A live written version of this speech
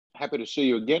happy to see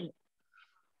you again.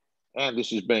 And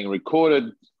this is being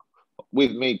recorded.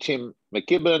 With me, Tim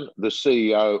McKibbin, the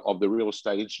CEO of the Real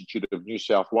Estate Institute of New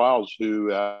South Wales,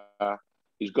 who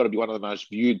he's got to be one of the most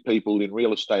viewed people in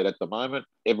real estate at the moment.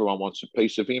 Everyone wants a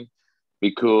piece of him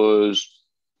because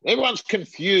everyone's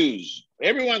confused.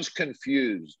 Everyone's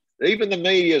confused. Even the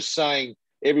media is saying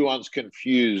everyone's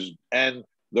confused. And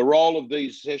the role of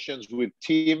these sessions with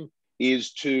Tim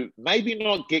is to maybe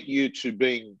not get you to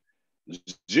being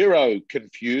zero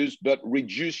confused, but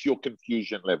reduce your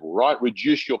confusion level, right?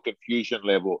 Reduce your confusion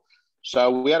level.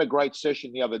 So we had a great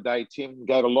session the other day. Tim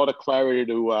gave a lot of clarity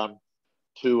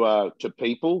to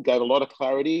people, gave a lot of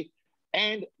clarity.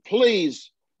 And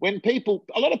please, when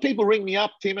a lot of people ring me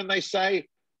up, Tim, and they say,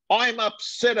 I'm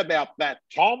upset about that,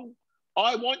 Tom.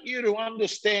 I want you to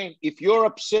understand, if you're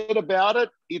upset about it,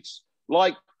 it's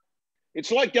like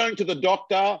going to the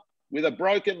doctor with a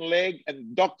broken leg and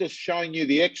the doctor's showing you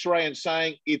the x-ray and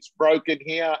saying it's broken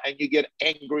here, and you get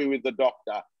angry with the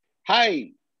doctor.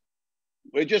 Hey,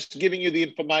 we're just giving you the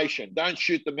information. Don't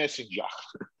shoot the messenger.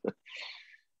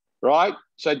 Right?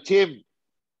 So, Tim,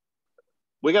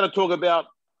 we're going to talk about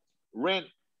rent,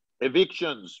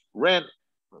 evictions, rent,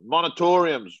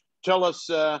 moratoriums. Tell us,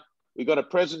 we've got a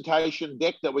presentation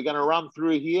deck that we're going to run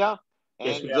through here.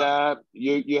 And yes,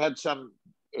 you had some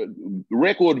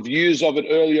record views of it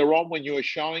earlier on when you were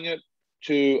showing it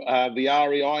to the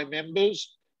REI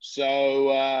members.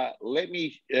 So let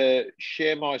me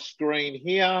share my screen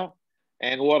here.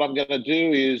 And what I'm going to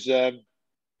do is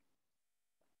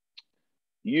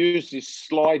use this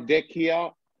slide deck here,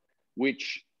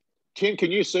 which, Tim,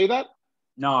 can you see that?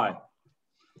 No.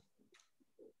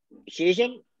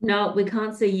 Susan? No, we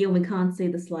can't see you. We can't see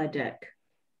the slide deck.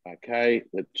 Okay,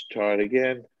 let's try it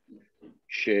again.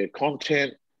 Share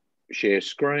content, share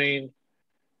screen,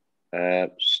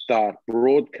 start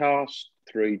broadcast,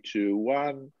 3, 2,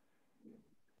 1.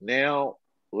 Now,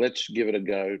 let's give it a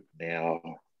go now.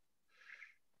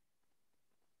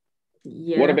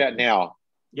 Yeah. What about now?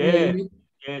 Yeah,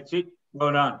 it's it.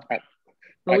 Well done. But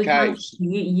we Okay. can't,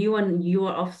 you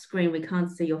are off screen. We can't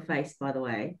see your face, by the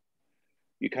way.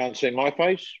 You can't see my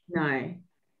face? No.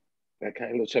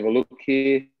 Okay, let's have a look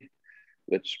here.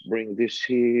 Let's bring this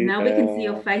here. Now we can see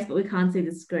your face, but we can't see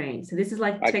the screen. So this is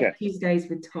like Tech Tuesdays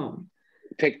with Tom.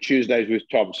 Tech Tuesdays with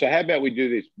Tom. So how about we do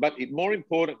this? But more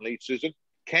importantly, Susan,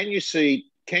 can you see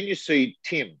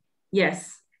Tim?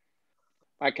 Yes.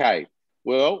 Okay.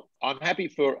 Well, I'm happy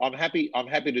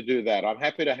to do that. I'm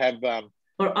happy to have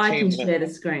or I Tim, can share the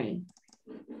screen.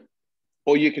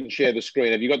 Or you can share the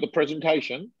screen. Have you got the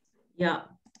presentation? Yeah.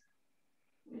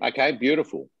 Okay,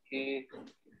 beautiful. Here.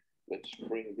 Let's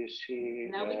bring this here.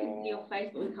 Now we can see your face,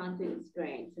 but we can't see the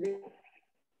screen. So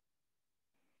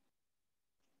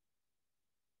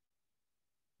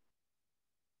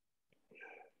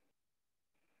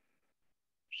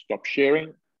stop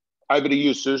sharing. Over to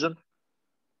you, Susan.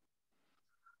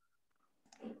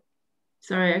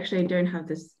 Sorry, actually, I don't have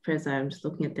this preso. I'm just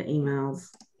looking at the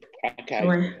emails.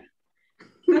 Okay.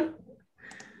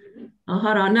 Oh,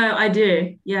 hold on. No, I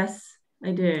do. Yes,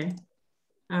 I do.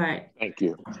 All right. Thank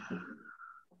you.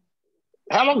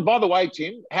 How long, by the way,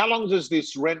 Tim, how long does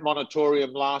this rent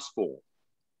moratorium last for?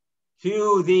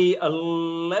 Till the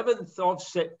 11th of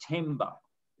September,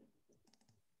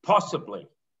 possibly.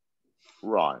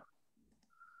 Right.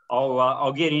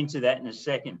 I'll get into that in a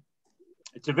second.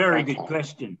 It's a very good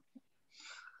question.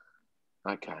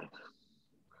 Okay.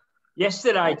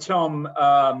 Yesterday, Tom,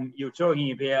 you were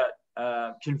talking about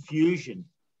confusion.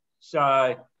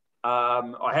 So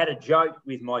I had a joke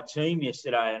with my team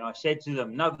yesterday, and I said to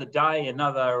them, another day,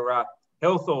 another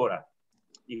health order.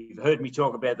 You've heard me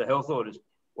talk about the health orders.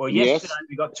 Well, yesterday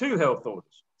we got 2 health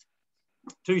orders,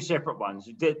 2 separate ones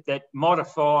that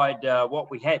modified what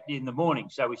we had in the morning.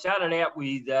 So we started out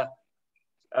with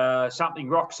something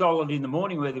rock solid in the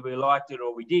morning, whether we liked it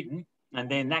or we didn't, and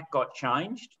then that got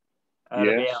changed at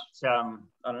about,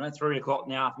 I don't know, 3 o'clock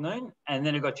in the afternoon, and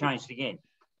then it got changed again.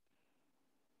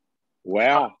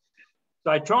 Wow.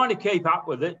 So trying to keep up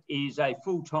with it is a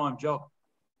full-time job.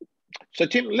 So,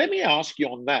 Tim, let me ask you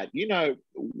on that. You know,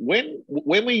 when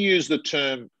we use the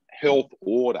term health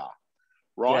order,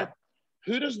 right,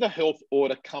 who does the health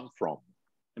order come from?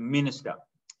 The minister.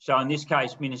 So in this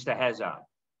case, Minister Hazzard.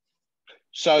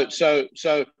 So,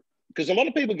 because a lot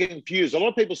of people get confused. A lot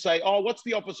of people say, oh, what's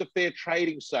the Office of Fair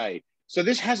Trading say? So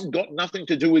this hasn't got nothing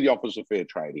to do with the Office of Fair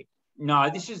Trading. No,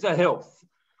 this is the health.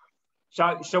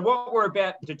 So what we're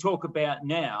about to talk about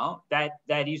now, that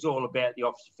is all about the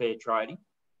Office of Fair Trading,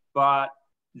 but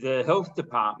the health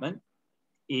department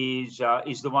is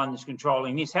the one that's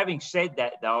controlling this. Having said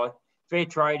that, though, Fair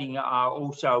Trading are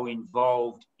also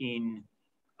involved in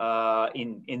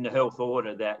in the health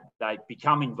order that they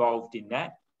become involved in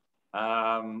that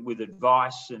with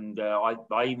advice and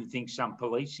I even think some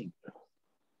policing.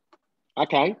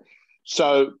 Okay,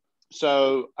 so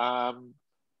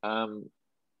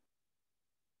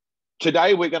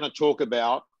today we're going to talk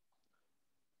about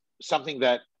something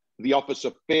that the Office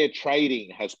of Fair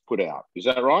Trading has put out. Is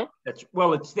that right?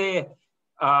 Well, it's their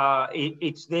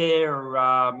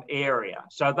area.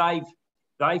 So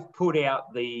they've put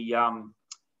out the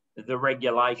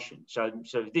regulation. So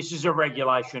this is a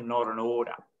regulation, not an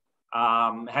order.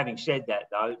 Having said that,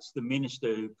 though, it's the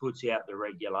minister who puts out the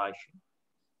regulation.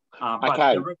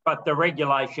 But the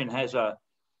regulation has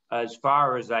as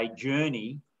far as a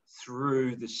journey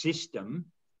through the system,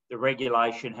 the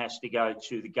regulation has to go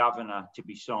to the governor to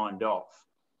be signed off.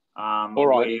 All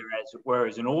right.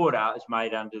 Whereas an order is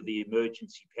made under the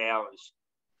emergency powers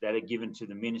that are given to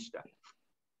the minister.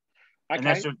 Okay. And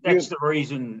that's the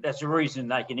reason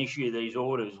they can issue these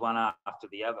orders one after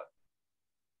the other.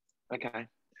 Okay.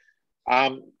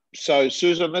 So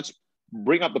Susan, let's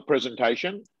bring up the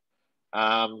presentation.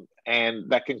 And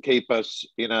that can keep us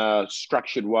in a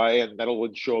structured way, and that'll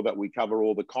ensure that we cover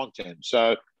all the content.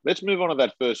 So let's move on to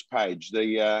that first page.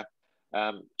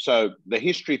 So the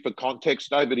history for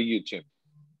context. Over to you, Tim.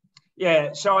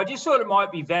 Yeah. So I just thought it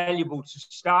might be valuable to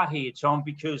start here, Tom,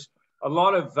 because a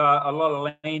lot of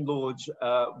landlords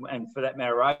and for that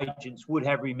matter agents would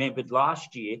have remembered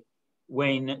last year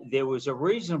when there was a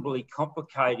reasonably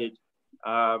complicated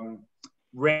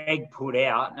reg put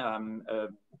out,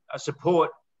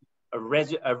 a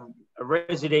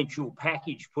residential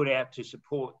package put out to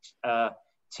support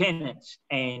tenants,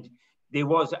 and there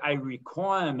was a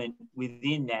requirement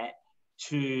within that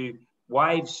to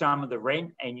waive some of the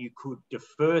rent, and you could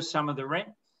defer some of the rent,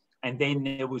 and then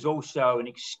there was also an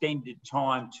extended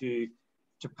time to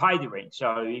pay the rent.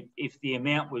 So if the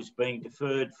amount was being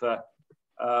deferred for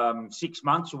 6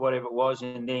 months or whatever it was,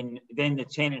 and then the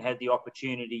tenant had the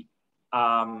opportunity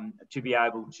to be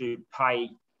able to pay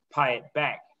it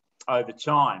back over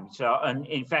time. So, and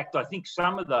in fact, I think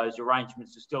some of those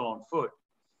arrangements are still on foot.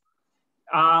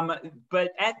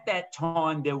 But at that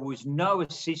time, there was no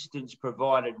assistance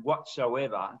provided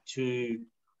whatsoever to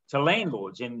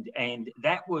landlords, and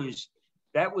that was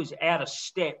out of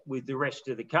step with the rest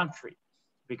of the country,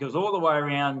 because all the way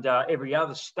around every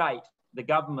other state, the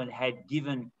government had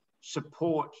given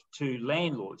support to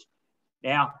landlords.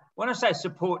 Now, when I say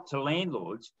support to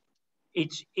landlords,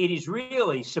 it is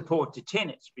really support to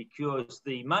tenants, because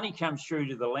the money comes through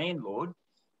to the landlord,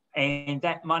 and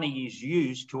that money is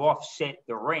used to offset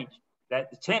the rent that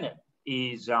the tenant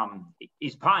is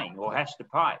paying or has to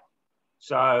pay.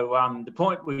 So the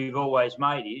point we've always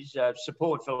made is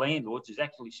support for landlords is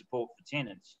actually support for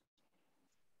tenants.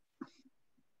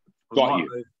 Got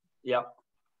you. Yeah.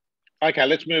 Okay,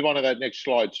 let's move on to that next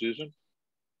slide, Susan.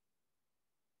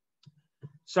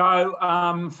 So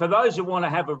for those who want to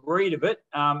have a read of it,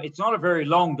 it's not a very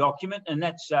long document, and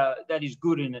that is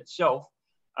good in itself.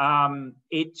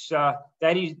 That's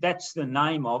the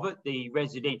name of it, the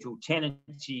Residential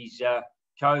Tenancy's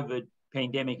COVID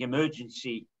Pandemic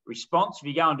Emergency Response. If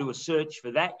you go and do a search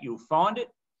for that, you'll find it.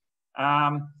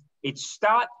 Its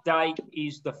start date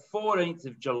is the 14th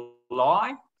of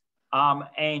July,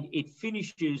 and it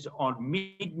finishes on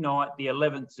midnight, the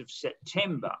 11th of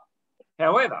September.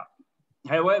 However,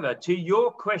 to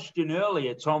your question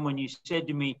earlier, Tom, when you said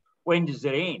to me, when does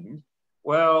it end?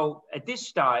 Well, at this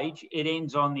stage, it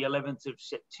ends on the 11th of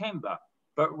September.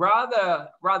 But rather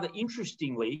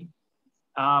interestingly,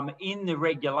 in the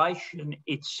regulation,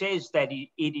 it says that it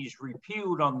is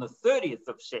repealed on the 30th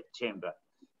of September.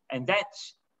 And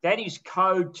that is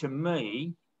code to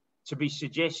me to be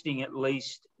suggesting at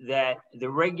least that the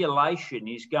regulation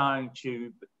is going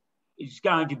to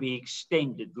be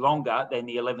extended longer than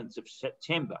the 11th of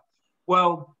September.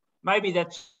 Well, maybe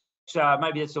that's a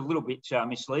little bit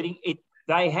misleading.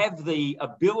 They have the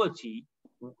ability,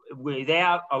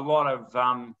 without a lot of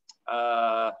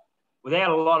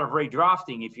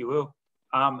redrafting, if you will,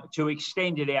 to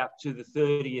extend it out to the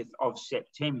 30th of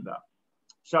September.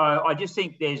 So I just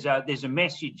think there's a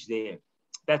message there.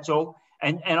 That's all.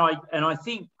 And I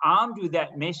think armed with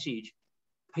that message,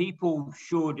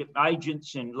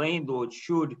 agents and landlords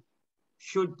should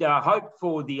hope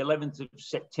for the 11th of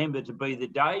September to be the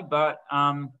day, but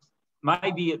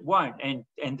maybe it won't.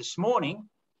 And this morning,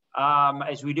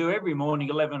 as we do every morning,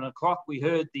 11 o'clock, we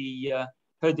heard the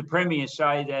Premier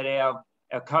say that our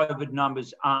COVID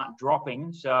numbers aren't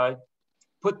dropping. So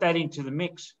put that into the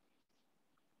mix.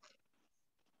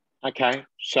 Okay,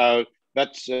 so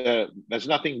there's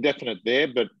nothing definite there,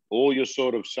 but all you're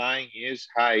sort of saying is,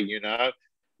 hey,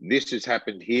 this has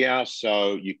happened here.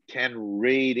 So you can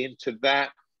read into that.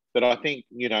 But I think,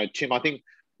 you know, Tim, I think,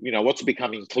 you know, what's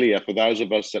becoming clear for those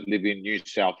of us that live in New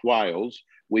South Wales,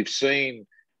 we've seen,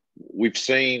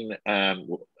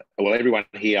 well, everyone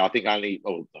here, I think only,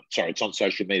 oh, sorry, it's on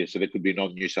social media, so there could be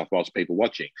non-New South Wales people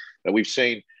watching, but we've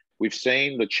seen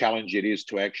the challenge it is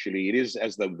to actually, it is,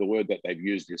 as the word that they've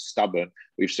used is stubborn.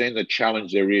 We've seen the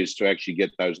challenge there is to actually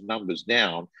get those numbers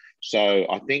down. So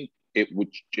I think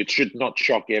it should not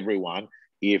shock everyone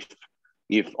if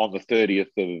on the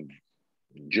 30th of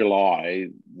July,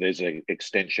 there's an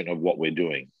extension of what we're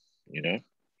doing, you know?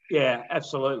 Yeah,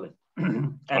 absolutely.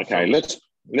 Okay, let's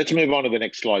move on to the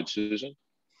next slide, Susan.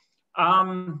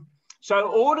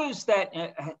 So orders that,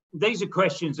 these are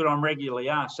questions that I'm regularly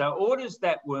asked. So orders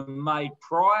that were made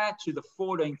prior to the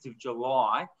 14th of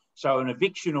July, so an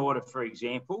eviction order, for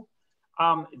example,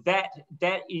 that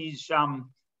is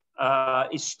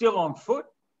still on foot.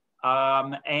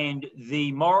 And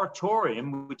the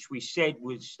moratorium, which we said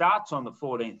starts on the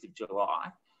 14th of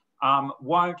July,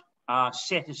 won't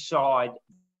set aside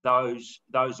those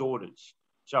orders.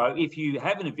 So if you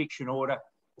have an eviction order,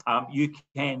 you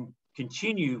can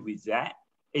continue with that,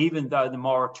 even though the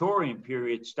moratorium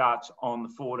period starts on the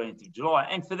 14th of July,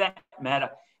 and for that matter,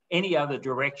 any other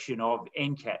direction of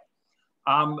NCAT.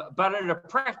 But at a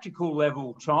practical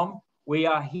level, Tom, we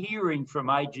are hearing from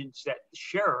agents that the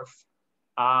sheriff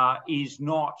is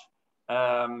not,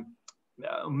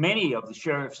 many of the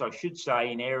sheriffs, I should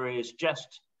say, in areas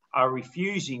just are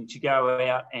refusing to go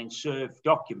out and serve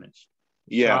documents.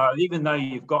 Yeah. So even though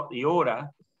you've got the order,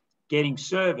 getting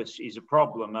service is a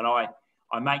problem, and I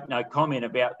make no comment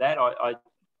about that.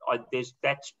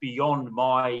 That's beyond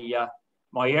my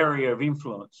area of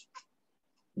influence.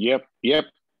 Yep.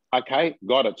 Okay,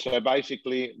 got it. So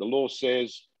basically, the law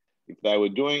says if they were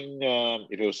doing,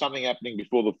 if there was something happening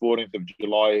before the 14th of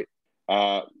July,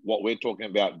 what we're talking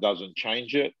about doesn't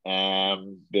change it.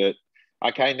 But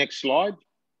okay, next slide.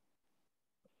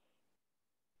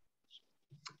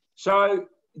 So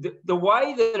the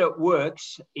way that it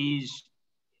works is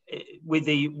with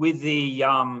the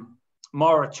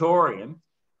moratorium,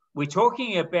 we're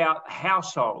talking about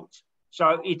households.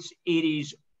 So it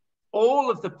is all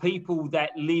of the people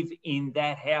that live in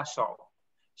that household.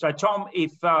 So Tom,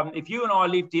 if you and I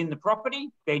lived in the property,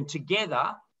 then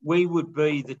together we would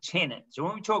be the tenant. So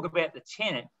when we talk about the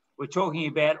tenant, we're talking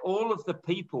about all of the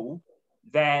people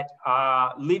that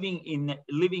are living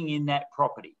in that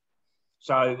property.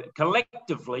 So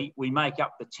collectively, we make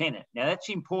up the tenant. Now, that's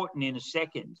important in a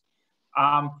second.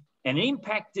 An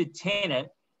impacted tenant,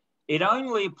 it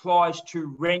only applies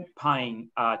to rent-paying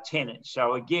tenants.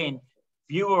 So again,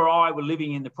 if you or I were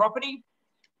living in the property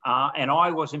and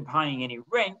I wasn't paying any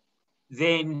rent,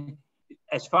 then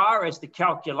as far as the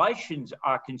calculations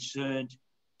are concerned,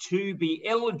 to be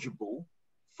eligible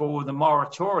for the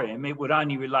moratorium, it would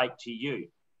only relate to you.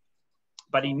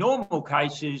 But in normal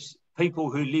cases,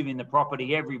 people who live in the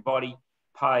property, everybody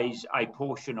pays a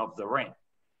portion of the rent.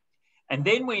 And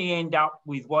then we end up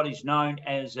with what is known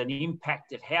as an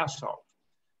impacted household.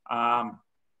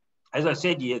 As I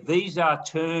said to you, these are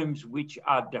terms which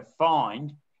are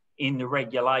defined in the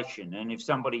regulation. And if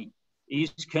somebody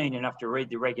is keen enough to read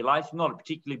the regulation, not a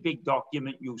particularly big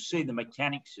document, you'll see the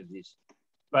mechanics of this.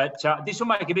 But this will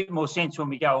make a bit more sense when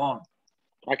we go on.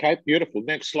 Okay, beautiful.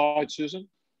 Next slide, Susan.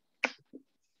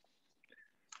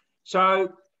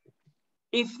 So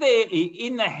if they're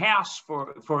in the house,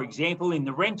 for example, in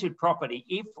the rented property,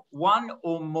 if one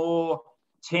or more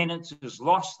tenants has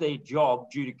lost their job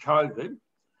due to COVID,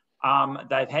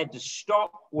 they've had to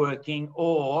stop working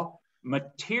or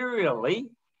materially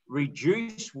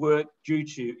reduce work due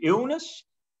to illness.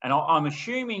 And I'm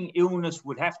assuming illness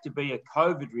would have to be a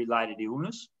COVID-related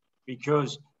illness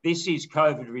because this is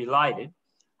COVID-related.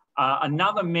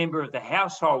 Another member of the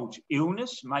household's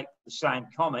illness, make the same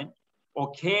comment, or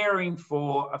caring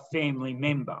for a family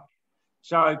member.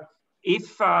 So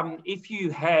if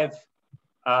you have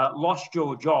lost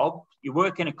your job, you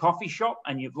work in a coffee shop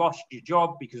and you've lost your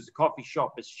job because the coffee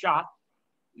shop is shut,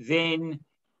 then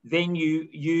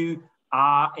you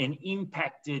are an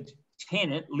impacted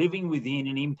tenant living within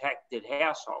an impacted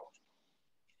household.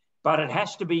 But it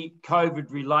has to be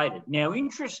COVID related. Now,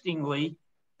 interestingly,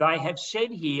 they have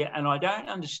said here, and I don't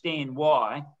understand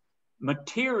why,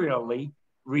 materially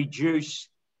reduce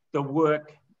the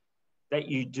work that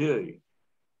you do.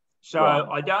 So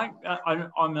right.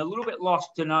 I'm a little bit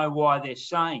lost to know why they're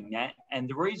saying that. And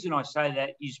the reason I say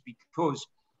that is because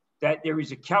that there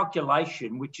is a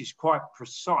calculation which is quite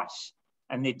precise,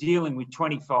 and they're dealing with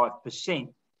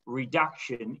 25%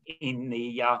 reduction in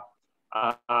the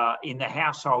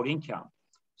household income.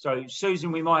 So,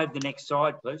 Susan, we might have the next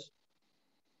slide, please.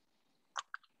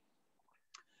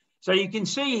 So you can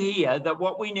see here that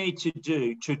what we need to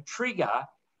do to trigger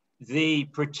the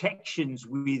protections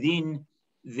within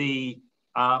the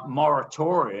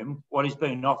moratorium, what is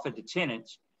being offered to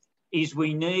tenants, is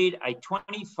we need a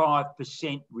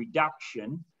 25%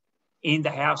 reduction in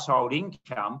the household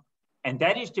income, and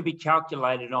that is to be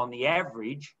calculated on the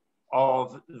average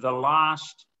of the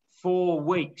last 4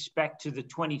 weeks back to the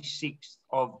 26th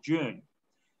of June.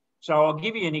 So I'll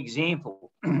give you an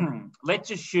example. Let's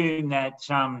assume that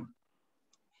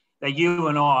that you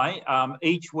and I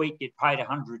each week get paid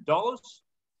 $100.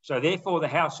 So therefore the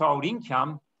household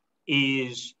income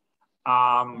is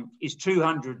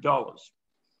 $200.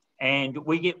 And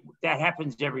we get, that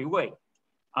happens every week.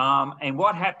 And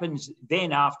what happens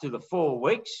then after the 4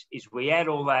 weeks is we add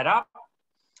all that up,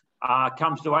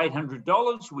 comes to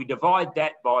 $800. We divide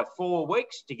that by 4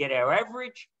 weeks to get our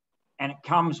average, and it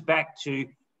comes back to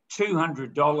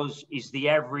 $200 is the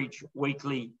average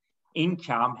weekly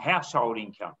income, household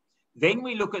income. Then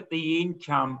we look at the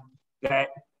income that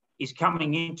is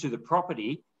coming into the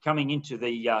property, coming into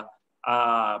the,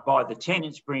 by the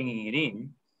tenants bringing it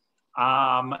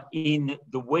in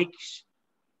the weeks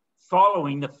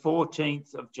following the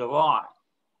 14th of July.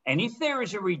 And if there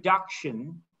is a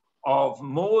reduction of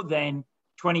more than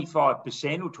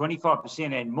 25% or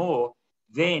 25% and more,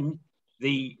 then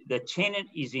the tenant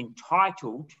is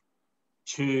entitled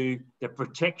to the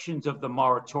protections of the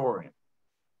moratorium.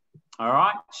 All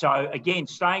right. So again,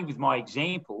 staying with my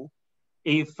example,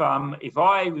 if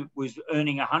I was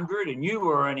earning 100 and you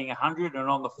were earning 100, and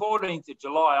on the 14th of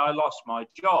July I lost my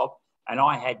job and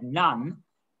I had none,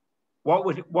 what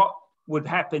would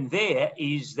happen there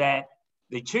is that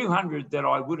the 200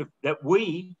 that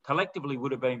we collectively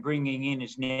would have been bringing in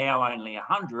is now only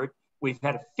 100. We've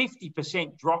had a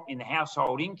 50% drop in the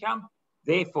household income.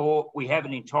 Therefore, we have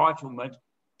an entitlement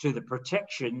to the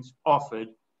protections offered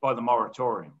by the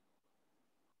moratorium.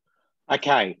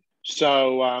 Okay,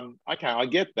 so okay, I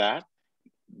get that.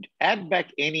 Add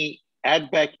back any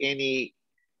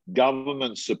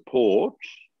government support.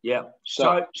 Yeah.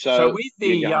 So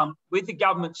with the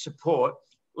government support,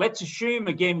 let's assume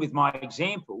again with my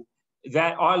example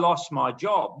that I lost my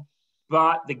job,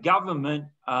 but the government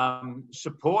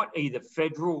support, either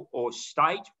federal or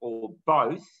state or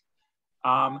both,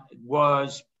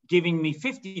 was giving me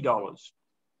 $50.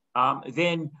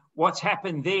 Then what's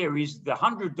happened there is the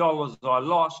 $100 I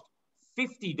lost,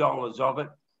 $50 of it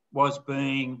was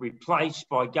being replaced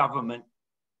by government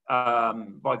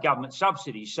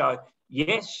subsidies. So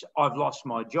yes, I've lost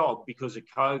my job because of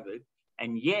COVID,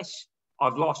 and yes,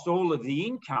 I've lost all of the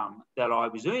income that I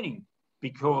was earning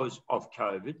because of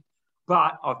COVID,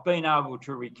 but I've been able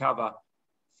to recover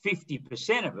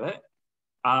 50% of it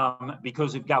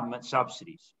because of government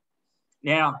subsidies.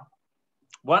 Now,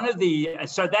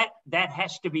 so that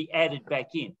has to be added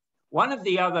back in. One of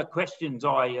the other questions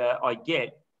I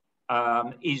get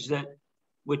is that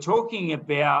we're talking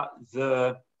about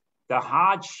the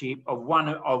hardship of one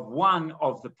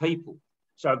of the people.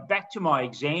 So back to my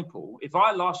example, if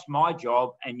I lost my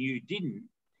job and you didn't,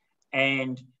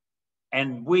 and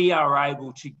we are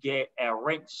able to get our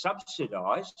rent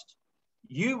subsidised,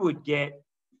 you would get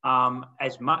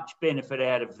as much benefit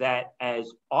out of that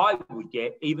as I would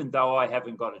get, even though I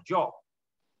haven't got a job.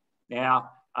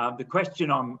 Now, the question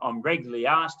I'm regularly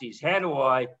asked is, how do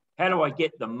I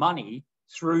get the money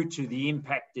through to the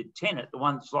impacted tenant, the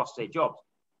one that's lost their jobs?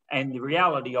 And the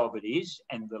reality of it is,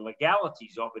 and the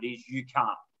legalities of it is, you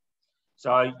can't.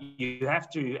 So you have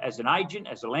to, as an agent,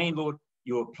 as a landlord,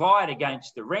 you apply it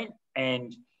against the rent,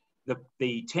 and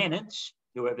the tenants,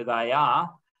 whoever they are,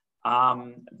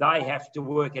 they have to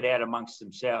work it out amongst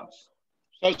themselves.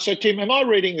 So Tim, am I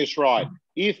reading this right?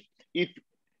 If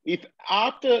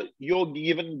after you're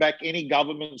given back any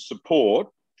government support,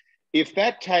 if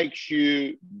that takes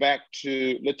you back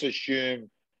to, let's assume,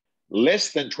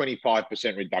 less than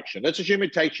 25% reduction, let's assume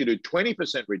it takes you to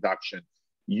 20% reduction,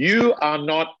 you are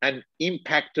not an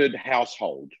impacted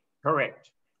household.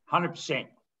 Correct, 100%.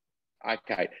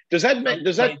 Okay. Does that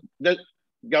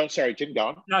go on? Sorry, Tim, go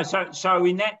on. No, so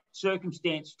in that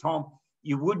circumstance, Tom,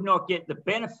 you would not get the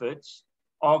benefits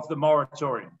of the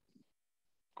moratorium.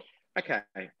 Okay.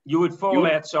 You would fall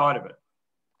outside of it.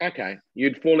 Okay.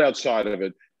 You'd fall outside of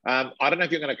it. I don't know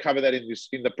if you're going to cover that in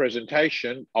the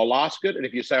presentation. I'll ask it, and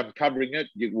if you say I'm covering it,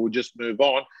 we'll just move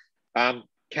on.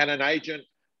 Can an agent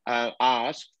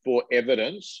ask for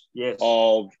evidence? Yes.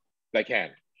 They can.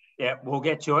 Yeah, we'll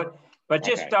get to it. But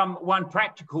just one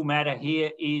practical matter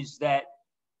here is that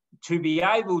to be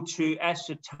able to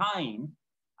ascertain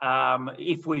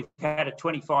if we've had a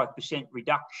 25%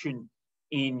 reduction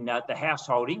in the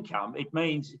household income, it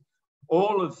means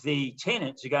all of the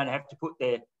tenants are going to have to put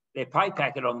their pay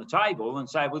packet on the table and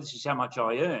say, well, this is how much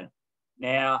I earn.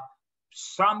 Now,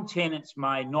 some tenants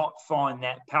may not find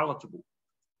that palatable.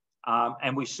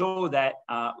 And we saw that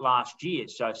last year.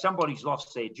 So somebody's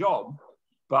lost their job,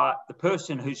 but the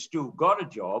person who's still got a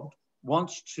job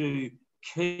wants to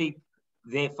keep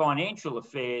their financial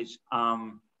affairs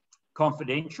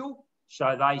confidential.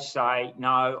 So they say,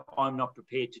 no, I'm not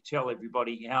prepared to tell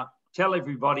everybody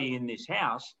in this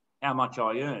house how much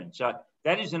I earn. So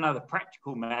that is another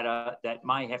practical matter that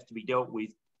may have to be dealt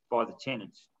with by the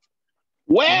tenants.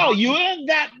 Wow, you earn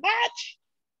that much?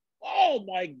 Oh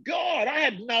my God, I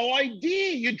had no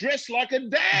idea. You dress like a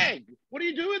dag. What do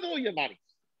you do with all your money?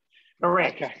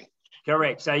 Correct. Okay.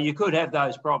 Correct. So you could have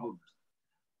those problems.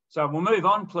 So we'll move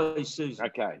on, please, Susan.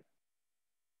 Okay.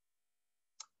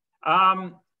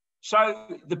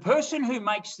 So the person who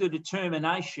makes the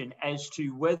determination as to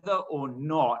whether or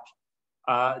not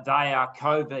they are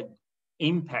COVID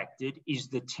impacted is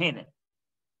the tenant.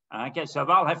 Okay, so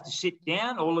they'll have to sit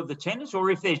down, all of the tenants, or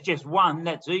if there's just one,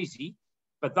 that's easy.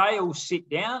 But they all sit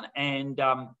down and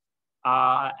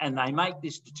they make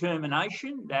this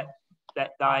determination that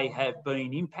they have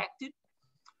been impacted,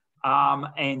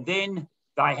 and then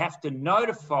they have to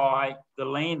notify the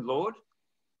landlord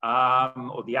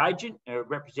or the agent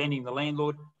representing the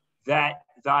landlord that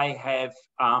they have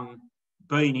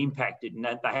been impacted, and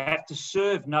that they have to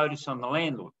serve notice on the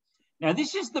landlord. Now,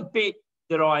 this is the bit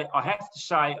that I have to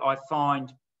say I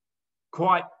find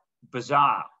quite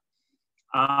bizarre.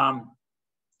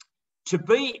 To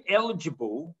be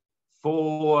eligible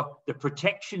for the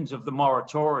protections of the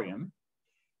moratorium,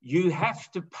 you have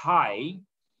to pay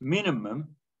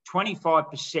minimum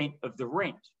 25% of the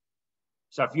rent.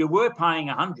 So if you were paying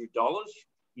 $100,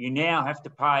 you now have to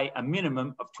pay a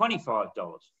minimum of $25.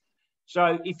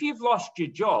 So if you've lost your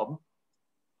job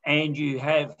and you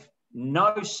have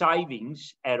no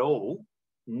savings at all,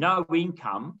 no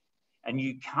income, and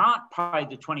you can't pay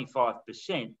the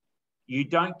 25%, you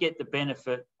don't get the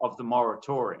benefit of the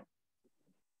moratorium.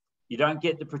 You don't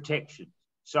get the protection.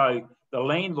 So the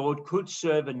landlord could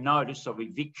serve a notice of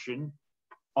eviction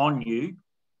on you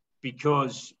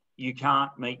because you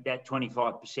can't meet that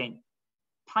 25%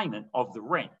 payment of the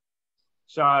rent.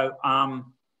 So I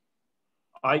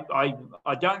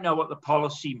don't know what the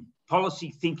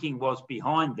policy thinking was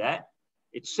behind that.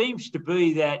 It seems to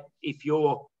be that if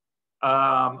you're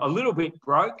a little bit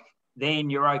broke, then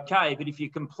you're okay. But if you're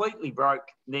completely broke,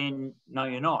 then no,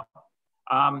 you're not.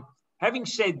 Having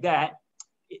said that,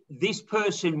 this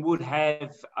person would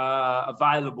have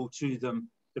available to them,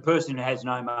 the person who has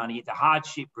no money, the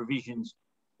hardship provisions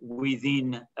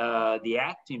within the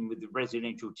Act and with the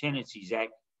Residential Tenancies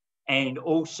Act, and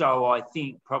also I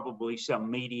think probably some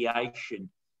mediation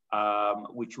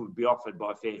which would be offered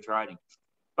by Fair Trading.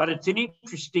 But it's an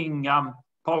interesting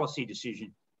policy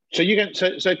decision. So you can,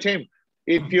 so Tim,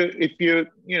 if you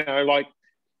like,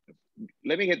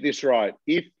 let me get this right.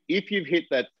 If you've hit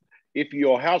that, if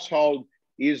your household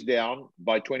is down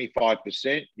by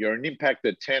 25%, you're an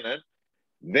impacted tenant,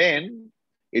 then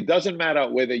it doesn't matter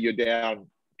whether you're down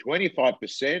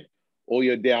 25% or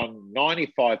you're down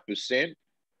 95%.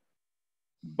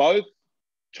 Both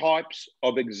types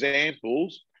of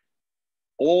examples,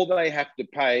 all they have to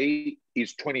pay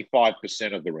is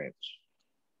 25% of the rents.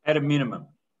 At a minimum.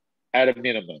 At a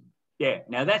minimum. Yeah.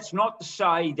 Now, that's not to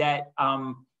say that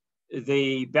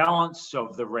the balance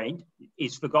of the rent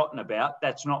is forgotten about.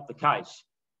 That's not the case.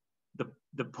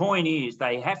 The point is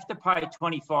they have to pay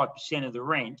 25% of the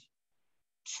rent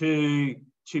to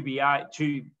be able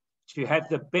to have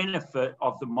the benefit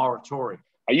of the moratorium.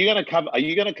 Are you going to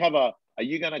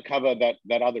cover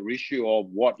that other issue of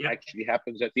what actually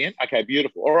happens at the end? Okay,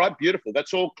 beautiful. All right, beautiful.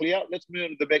 That's all clear. Let's move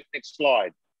on to the next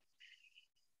slide.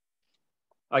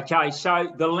 Okay,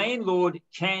 so the landlord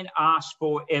can ask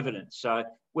for evidence. So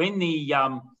when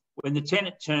the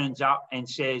tenant turns up and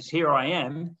says, "Here I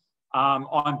am,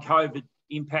 I'm COVID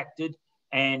impacted,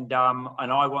 and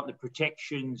I want the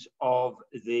protections of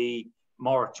the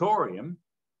moratorium,"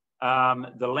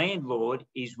 the landlord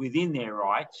is within their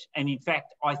rights, and in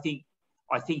fact, I think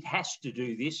has to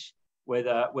do this,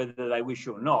 whether they wish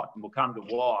or not, and we'll come to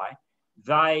why.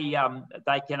 They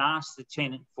can ask the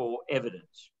tenant for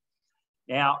evidence.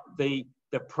 Now, the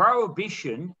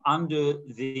prohibition under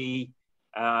the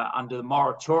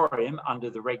moratorium, under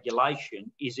the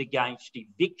regulation, is against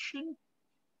eviction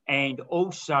and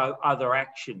also other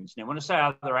actions. Now, when I say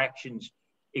other actions,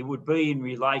 it would be in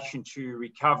relation to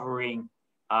recovering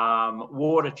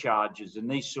water charges and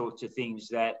these sorts of things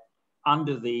that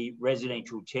under the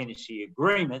residential tenancy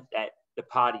agreement that the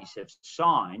parties have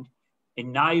signed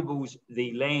enables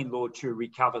the landlord to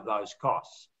recover those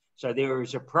costs. So there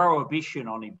is a prohibition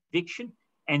on eviction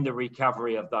and the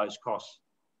recovery of those costs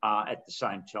at the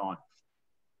same time.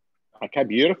 Okay,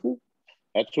 beautiful.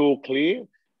 That's all clear.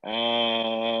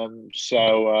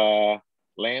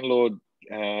 Landlord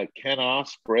can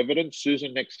ask for evidence.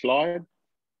 Susan, next slide.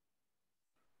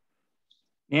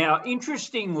 Now,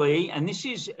 interestingly, and this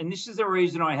is the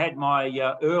reason I had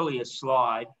my earlier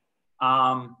slide,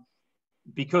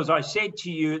 because I said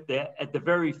to you that at the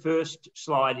very first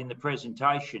slide in the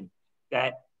presentation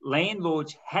that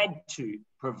landlords had to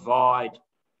provide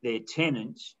their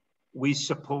tenants with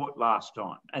support last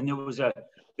time, and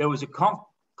there was a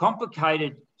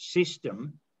complicated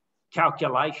system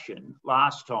calculation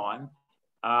last time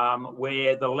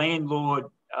where the landlord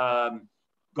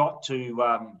got to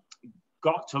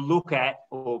look at,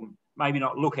 or maybe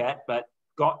not look at, but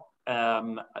got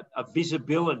a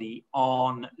visibility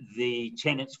on the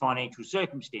tenant's financial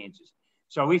circumstances.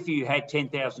 So if you had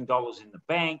 $10,000 in the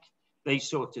bank, these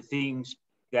sorts of things,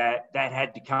 that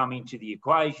had to come into the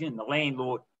equation. The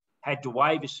landlord had to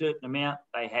waive a certain amount,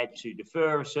 they had to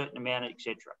defer a certain amount,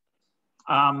 etc.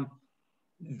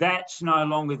 That's no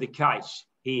longer the case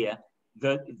here.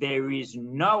 There is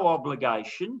no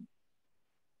obligation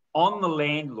on the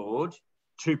landlord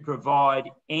to provide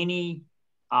any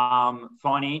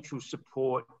financial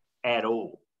support at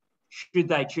all, should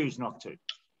they choose not to.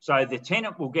 So the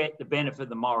tenant will get the benefit of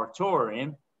the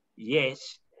moratorium,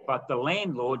 yes, but the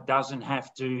landlord doesn't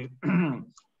have to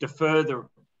defer the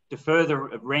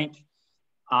rent.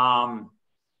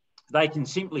 They can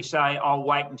simply say, I'll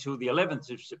wait until the 11th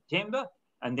of September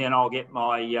and then I'll get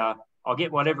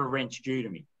whatever rent's due to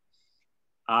me.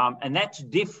 And that's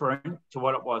different to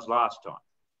what it was last time.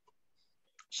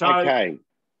 So, okay,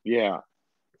 yeah.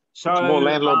 So it's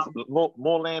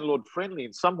more landlord friendly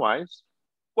in some ways.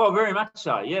 Well, very much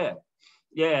so, yeah.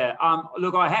 Yeah.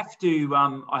 Look, I have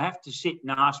to sit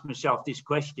and ask myself this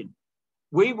question.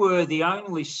 We were the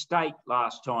only state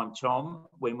last time, Tom,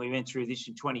 when we went through this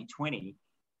in 2020,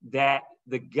 that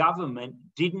the government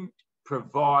didn't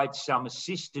provide some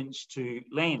assistance to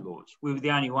landlords. We were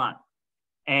the only one.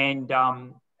 And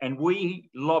we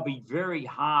lobbied very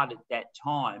hard at that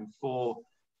time for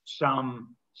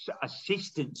some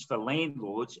assistance for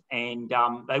landlords, and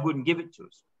they wouldn't give it to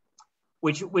us,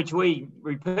 which we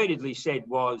repeatedly said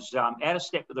was out of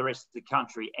step with the rest of the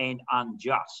country and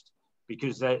unjust,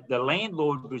 because the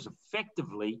landlord was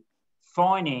effectively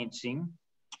financing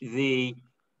the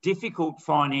difficult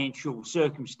financial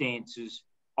circumstances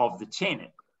of the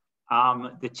tenant.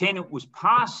 The tenant was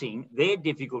passing their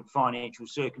difficult financial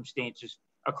circumstances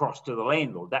across to the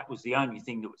landlord. That was the only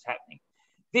thing that was happening.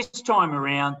 This time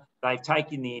around, they've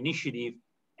taken the initiative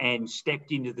and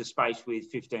stepped into the space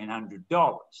with $1,500.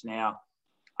 Now,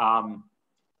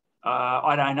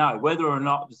 I don't know whether or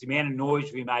not it was the amount of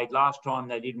noise we made last time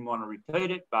they didn't want to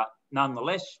repeat it, but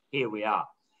nonetheless, here we are.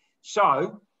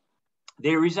 So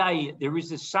there is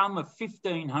a sum of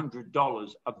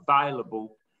 $1,500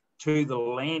 available to the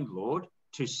landlord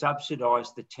to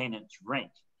subsidise the tenant's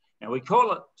rent. Now, we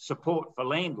call it support for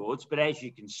landlords, but as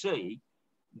you can see,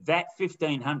 that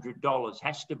 $1,500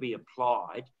 has to be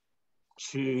applied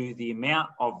to the amount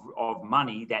of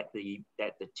money that the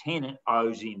tenant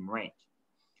owes in rent.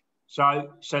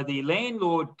 So the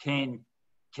landlord can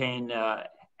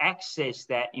access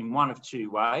that in one of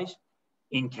two ways: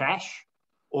 in cash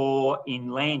or in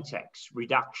land tax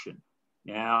reduction.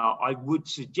 Now, I would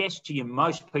suggest to you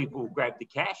most people grab the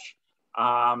cash.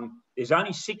 There's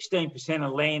only 16%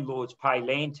 of landlords pay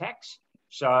land tax,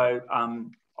 so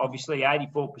obviously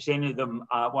 84% of them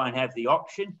won't have the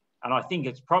option, and I think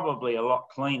it's probably a lot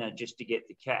cleaner just to get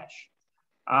the cash.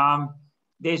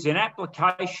 There's an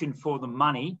application for the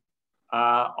money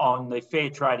on the Fair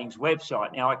Trading's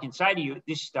website. Now, I can say to you at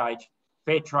this stage,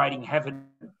 Fair Trading haven't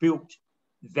built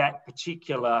that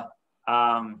particular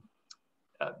part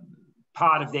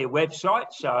of their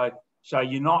website, so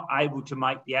you're not able to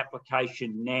make the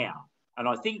application now. And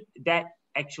I think that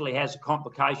actually has a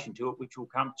complication to it, which we'll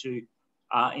come to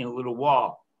in a little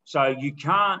while. So you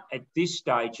can't at this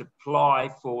stage apply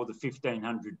for the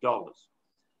 $1,500.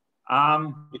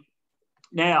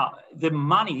 Now, the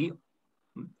money,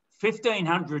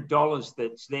 $1,500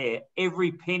 that's there,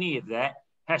 every penny of that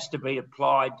has to be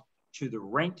applied to the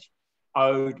rent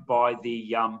owed by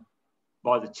the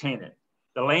tenant.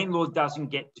 The landlord doesn't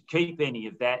get to keep any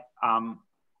of that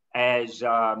as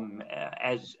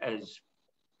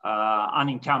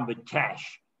unencumbered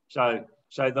cash. So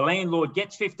the landlord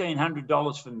gets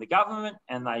 $1,500 from the government,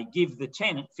 and they give the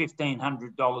tenant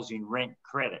 $1,500 in rent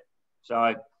credit.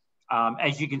 So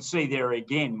as you can see there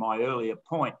again, my earlier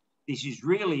point, this is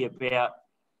really about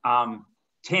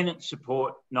tenant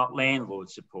support, not landlord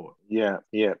support. Yeah.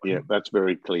 That's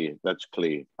very clear. That's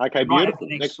clear. Okay, Might beautiful. have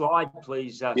the next slide,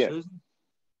 please, Yeah. Susan.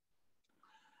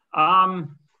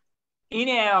 In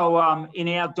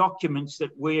our documents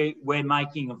that we're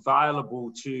making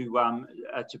available to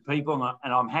people,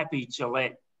 and I'm happy to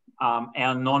let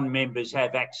our non-members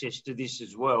have access to this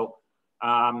as well.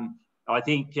 I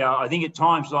think at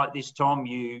times like this, Tom,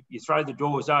 you throw the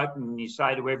doors open and you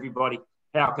say to everybody,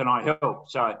 "How can I help?"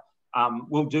 So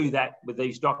we'll do that with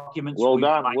these documents. Well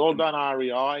done,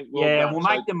 REI. We'll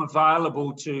make them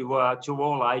available to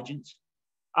all agents.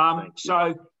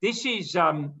 So this is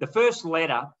the first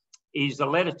letter. Is the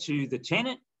letter to the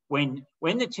tenant when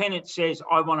the tenant says,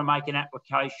 "I want to make an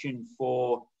application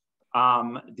for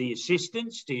the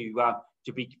assistance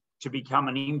to become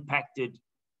an impacted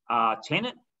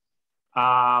tenant."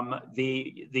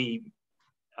 The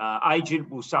agent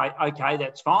will say, "Okay,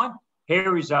 that's fine.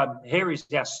 Here is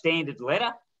our standard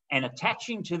letter," and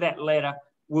attaching to that letter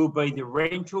will be the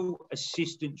rental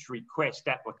assistance request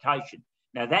application.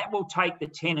 Now that will take the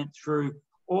tenant through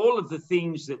all of the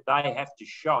things that they have to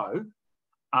show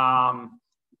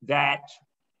that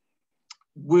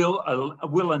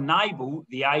will enable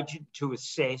the agent to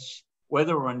assess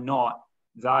whether or not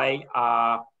they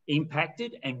are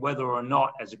impacted and whether or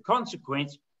not, as a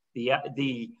consequence,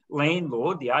 the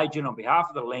landlord, the agent on behalf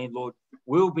of the landlord,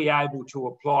 will be able to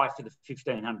apply for the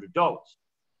 $1,500.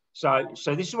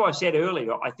 So this is what I said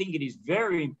earlier. I think it is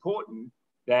very important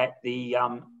that the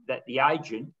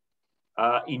agent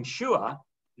ensure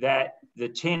that the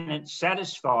tenant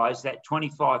satisfies that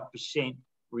 25%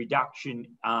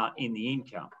 reduction in the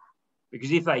income,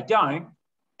 because if they don't,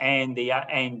 and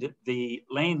the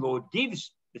landlord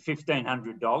gives the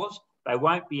 $1,500, they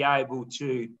won't be able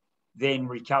to then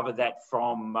recover that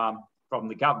from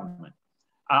the government.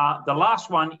 The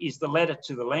last one is the letter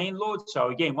to the landlord. So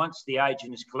again, once the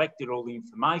agent has collected all the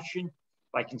information,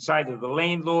 they can say to the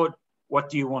landlord, "What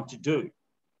do you want to do?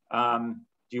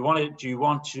 Do you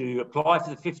want to apply for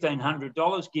the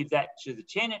 $1,500, give that to the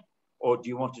tenant, or do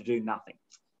you want to do nothing?"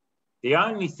 The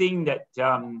only thing that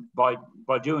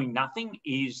by doing nothing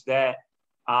is that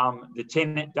the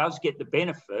tenant does get the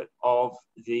benefit of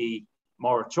the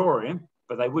moratorium,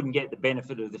 but they wouldn't get the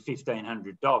benefit of the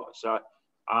 $1,500. So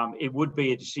it would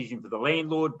be a decision for the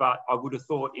landlord, but I would have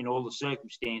thought in all the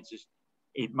circumstances,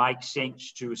 it makes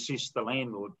sense to assist the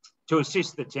landlord, to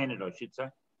assist the tenant, I should say.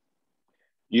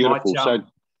 Beautiful. So,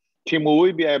 Tim, will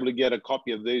we be able to get a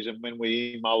copy of these and when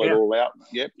we email it all out?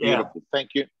 Yep, beautiful. Yeah.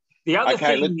 Thank you. The other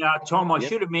thing, Tom, I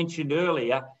should have mentioned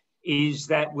earlier is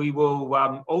that we will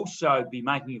also be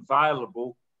making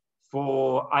available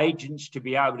for agents to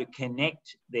be able to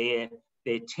connect their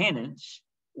tenants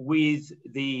with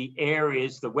the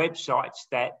areas, the websites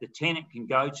that the tenant can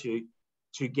go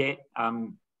to get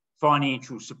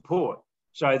financial support.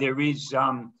 So there is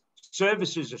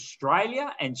Services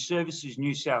Australia and Services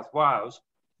New South Wales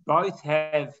both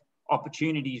have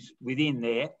opportunities within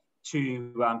there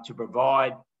to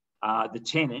provide the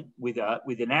tenant with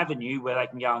an avenue where they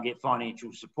can go and get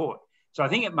financial support. So I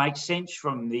think it makes sense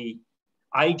from the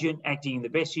agent acting in the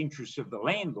best interests of the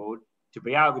landlord to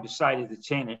be able to say to the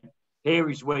tenant, "Here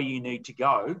is where you need to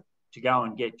go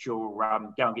and get your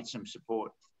go and get some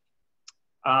support."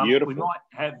 Beautiful. We might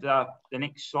have the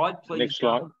next slide, please. Next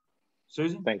slide,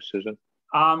 Susan. Thanks, Susan.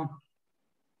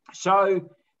 So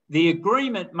the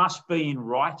agreement must be in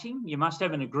writing. You must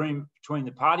have an agreement between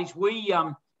the parties.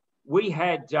 We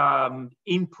had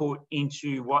input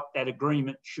into what that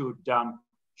agreement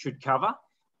should cover,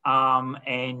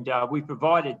 and we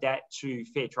provided that to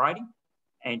Fair Trading,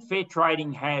 and Fair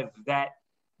Trading have that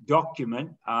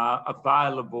document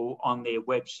available on their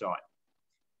website.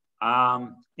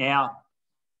 Now,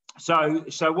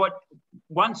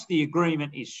 once the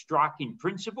agreement is struck in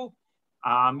principle,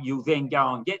 you'll then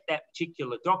go and get that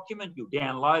particular document, you'll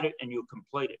download it and you'll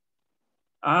complete it.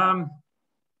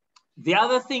 The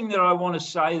other thing that I want to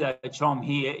say though, Tom,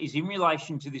 here is in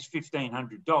relation to this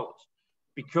 $1,500,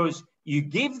 because you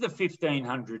give the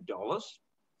 $1,500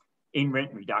 in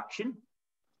rent reduction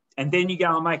and then you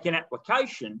go and make an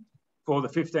application for the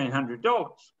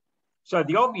 $1,500. So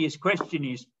the obvious question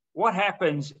is, what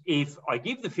happens if I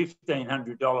give the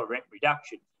 $1,500 rent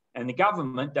reduction and the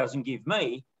government doesn't give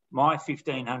me my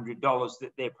 $1,500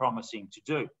 that they're promising to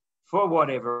do for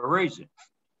whatever reason?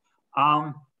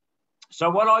 So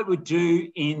what I would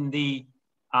do in the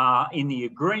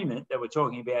agreement that we're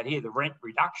talking about here, the rent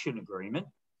reduction agreement,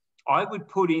 I would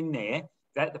put in there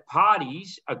that the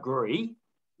parties agree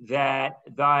that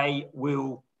they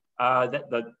will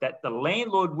that the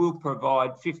landlord will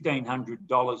provide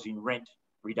 $1,500 in rent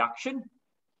reduction,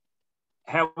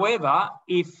 However,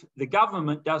 if the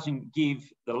government doesn't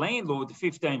give the landlord the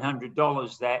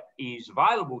 $1,500 that is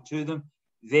available to them,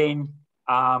 then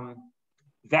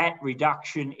that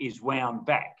reduction is wound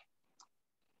back.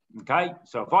 Okay,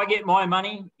 so if I get my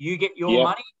money, you get your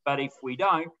money, but if we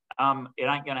don't, it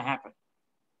ain't going to happen.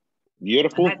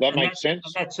 Beautiful. That makes sense.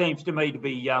 And that seems to me to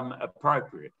be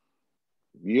appropriate.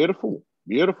 Beautiful.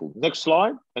 Beautiful. Next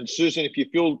slide. And Susan, if you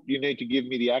feel you need to give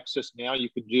me the access now, you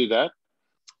can do that.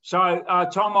 So,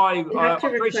 Tom, I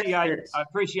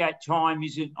appreciate time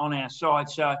isn't on our side.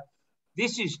 So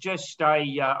this is just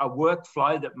a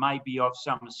workflow that may be of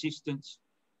some assistance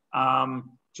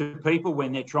to people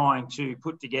when they're trying to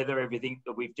put together everything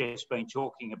that we've just been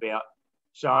talking about.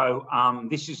 So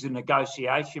this is the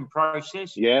negotiation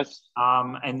process. Yes.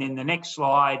 And then the next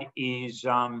slide is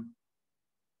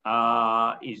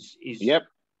Yep.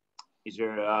 Is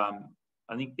there?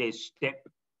 I think there's step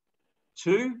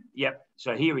 2. Yep.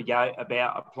 So here we go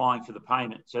about applying for the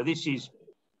payment. So this is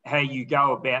how you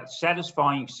go about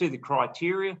satisfying. You see the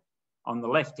criteria on the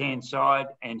left-hand side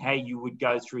and how you would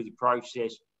go through the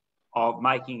process of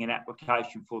making an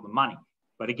application for the money.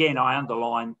 But again, I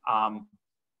underline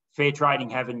Fair Trading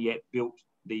haven't yet built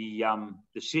the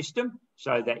system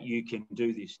so that you can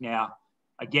do this. Now,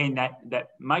 again, that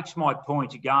makes my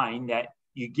point again that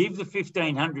you give the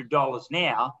 $1,500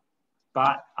 now,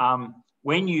 but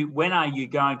when are you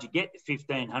going to get the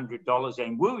 $1,500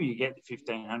 and will you get the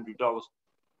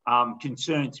 $1,500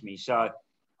 concerns me. So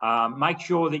make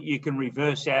sure that you can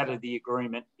reverse out of the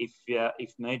agreement if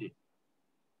needed.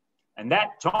 And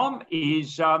that, Tom,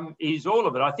 is all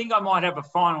of it. I think I might have a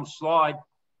final slide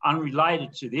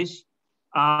unrelated to this.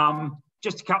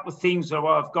 Just a couple of things that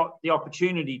I've got the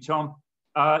opportunity, Tom.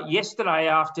 Yesterday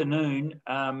afternoon,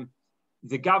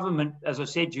 the government, as I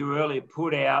said to you earlier,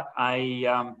 put out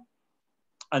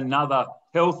another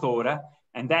health order,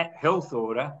 and that health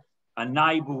order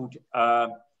enabled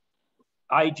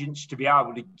agents to be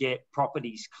able to get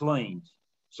properties cleaned.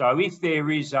 So if there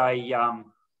is a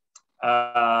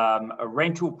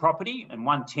rental property and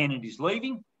one tenant is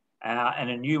leaving and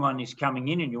a new one is coming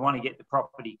in and you want to get the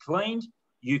property cleaned,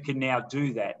 you can now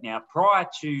do that. Now, prior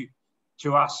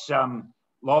to us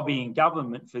lobbying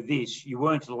government for this, you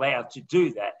weren't allowed to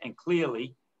do that. And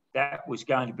clearly that was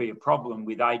going to be a problem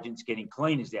with agents getting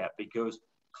cleaners out because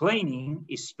cleaning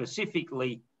is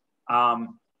specifically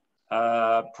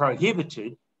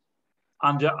prohibited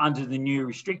under the new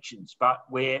restrictions. But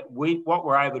what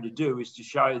we're able to do is to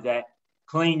show that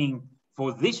cleaning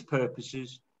for this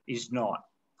purposes is not.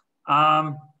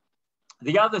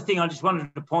 The other thing I just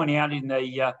wanted to point out in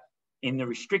the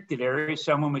restricted areas,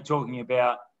 so when we're talking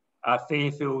about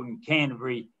Fairfield and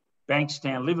Canterbury,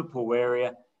 Bankstown, Liverpool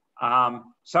area,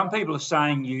 some people are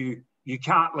saying you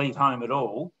can't leave home at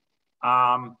all.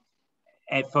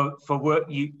 And for work,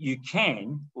 you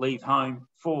can leave home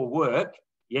for work.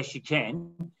 Yes, you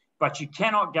can, but you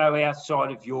cannot go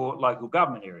outside of your local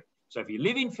government area. So if you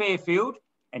live in Fairfield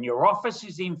and your office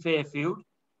is in Fairfield,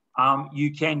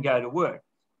 you can go to work.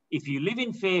 If you live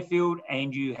in Fairfield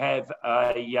and you have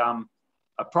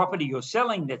a property you're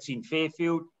selling that's in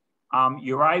Fairfield,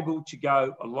 you're able to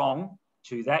go along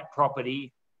to that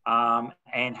property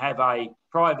and have a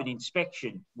private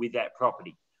inspection with that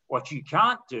property. What you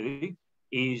can't do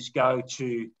is go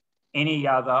to any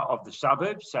other of the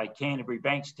suburbs, say Canterbury,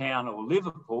 Bankstown or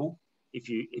Liverpool,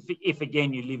 if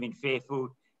again you live in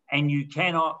Fairfield, and you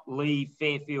cannot leave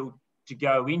Fairfield to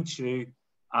go into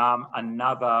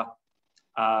another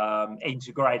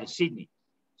into Greater Sydney.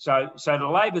 So to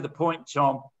labour the point,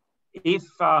 Tom, if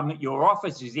your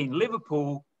office is in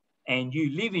Liverpool and you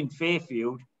live in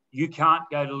Fairfield, you can't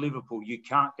go to Liverpool. You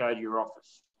can't go to your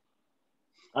office.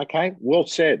 Okay, well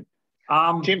said.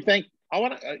 Tim, I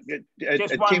want to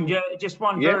just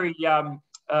one very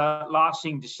last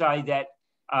thing to say that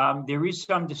there is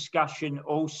some discussion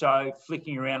also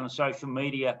flicking around on social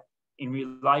media in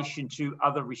relation to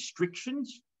other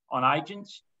restrictions on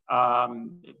agents,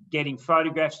 getting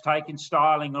photographs taken,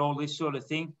 styling, and all this sort of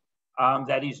thing.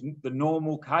 That is the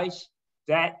normal case.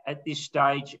 That at this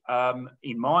stage,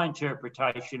 in my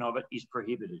interpretation of it, is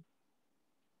prohibited.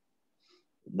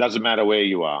 Doesn't matter where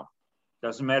you are.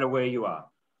 Doesn't matter where you are.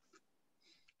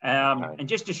 Okay. And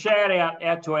just a shout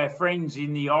out to our friends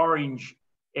in the Orange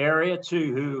area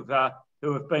too, who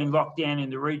have been locked down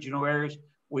in the regional areas.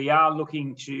 We are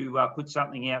looking to put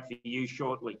something out for you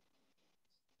shortly.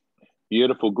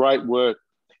 Beautiful, great work,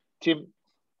 Tim.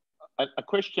 A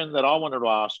question that I wanted to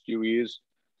ask you is,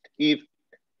 if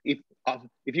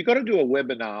you've got to do a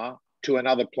webinar to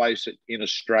another place in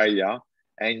Australia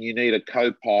and you need a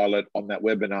co-pilot on that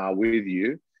webinar with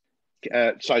you,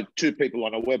 so 2 people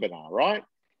on a webinar, right?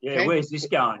 Yeah, where's this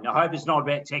going? I hope it's not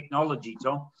about technology,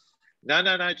 Tom. No,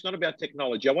 it's not about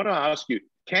technology. I want to ask you,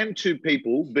 can two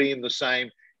people be in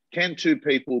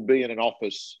an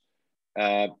office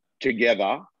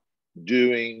together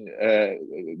doing a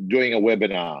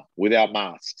webinar without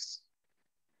masks?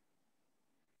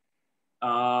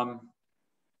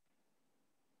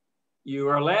 You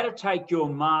are allowed to take your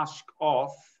mask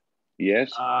off.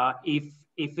 Yes. If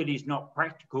it is not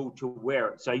practical to wear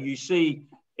it. So you see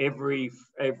every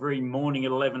morning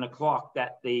at 11 o'clock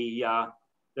that the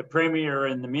Premier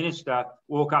and the Minister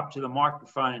walk up to the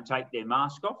microphone and take their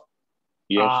mask off.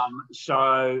 Yes.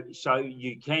 So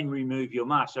you can remove your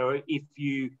mask. So if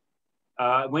you,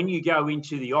 when you go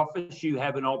into the office, you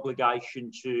have an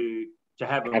obligation to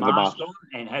have a mask on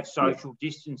and have social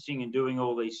distancing and doing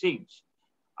all these things.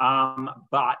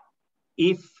 But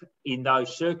if in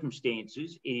those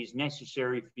circumstances it is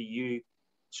necessary for you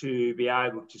to be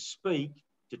able to speak,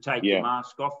 to take your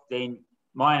mask off, then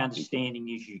my understanding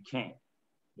is you can.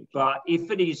 But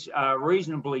if it is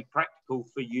reasonably practical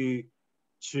for you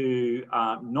to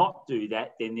not do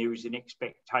that, then there is an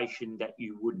expectation that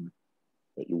you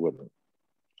wouldn't.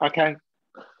 Okay.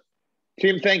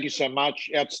 Tim, thank you so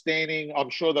much. Outstanding. I'm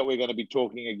sure that we're going to be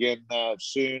talking again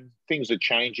soon. Things are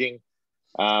changing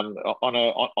on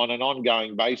an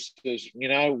ongoing basis. You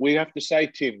know, we have to say,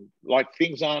 Tim, like,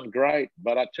 things aren't great,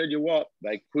 but I tell you what,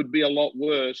 they could be a lot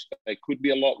worse.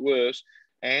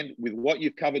 And with what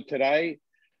you've covered today,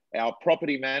 our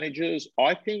property managers,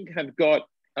 I think, have got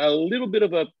a little bit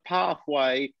of a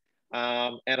pathway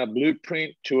and a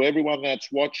blueprint to everyone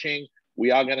that's watching. We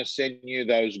are going to send you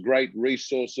those great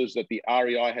resources that the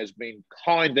REI has been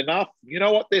kind enough. You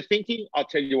know what they're thinking? I'll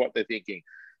tell you what they're thinking.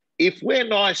 If we're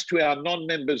nice to our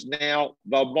non-members now,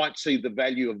 they might see the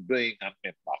value of being a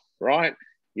member, right?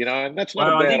 You know, and that's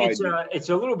not a bad idea. It's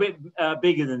a little bit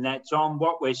bigger than that, Tom.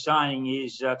 What we're saying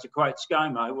is, to quote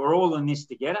ScoMo, we're all in this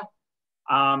together.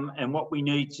 And what we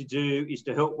need to do is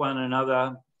to help one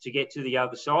another to get to the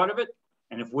other side of it.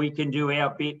 And if we can do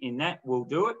our bit in that, we'll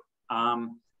do it.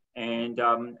 And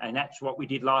that's what we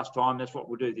did last time. That's what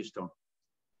we'll do this time.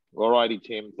 All righty,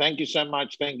 Tim. Thank you so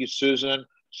much. Thank you, Susan.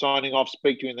 Signing off.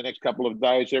 Speak to you in the next couple of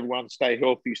days. Everyone stay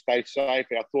healthy, stay safe.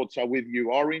 Our thoughts are with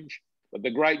you, Orange. But the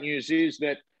great news is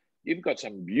that you've got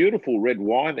some beautiful red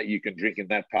wine that you can drink in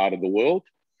that part of the world.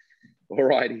 All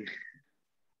righty.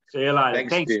 See you later.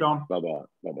 Thanks, Tom. Bye-bye.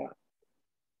 Bye-bye.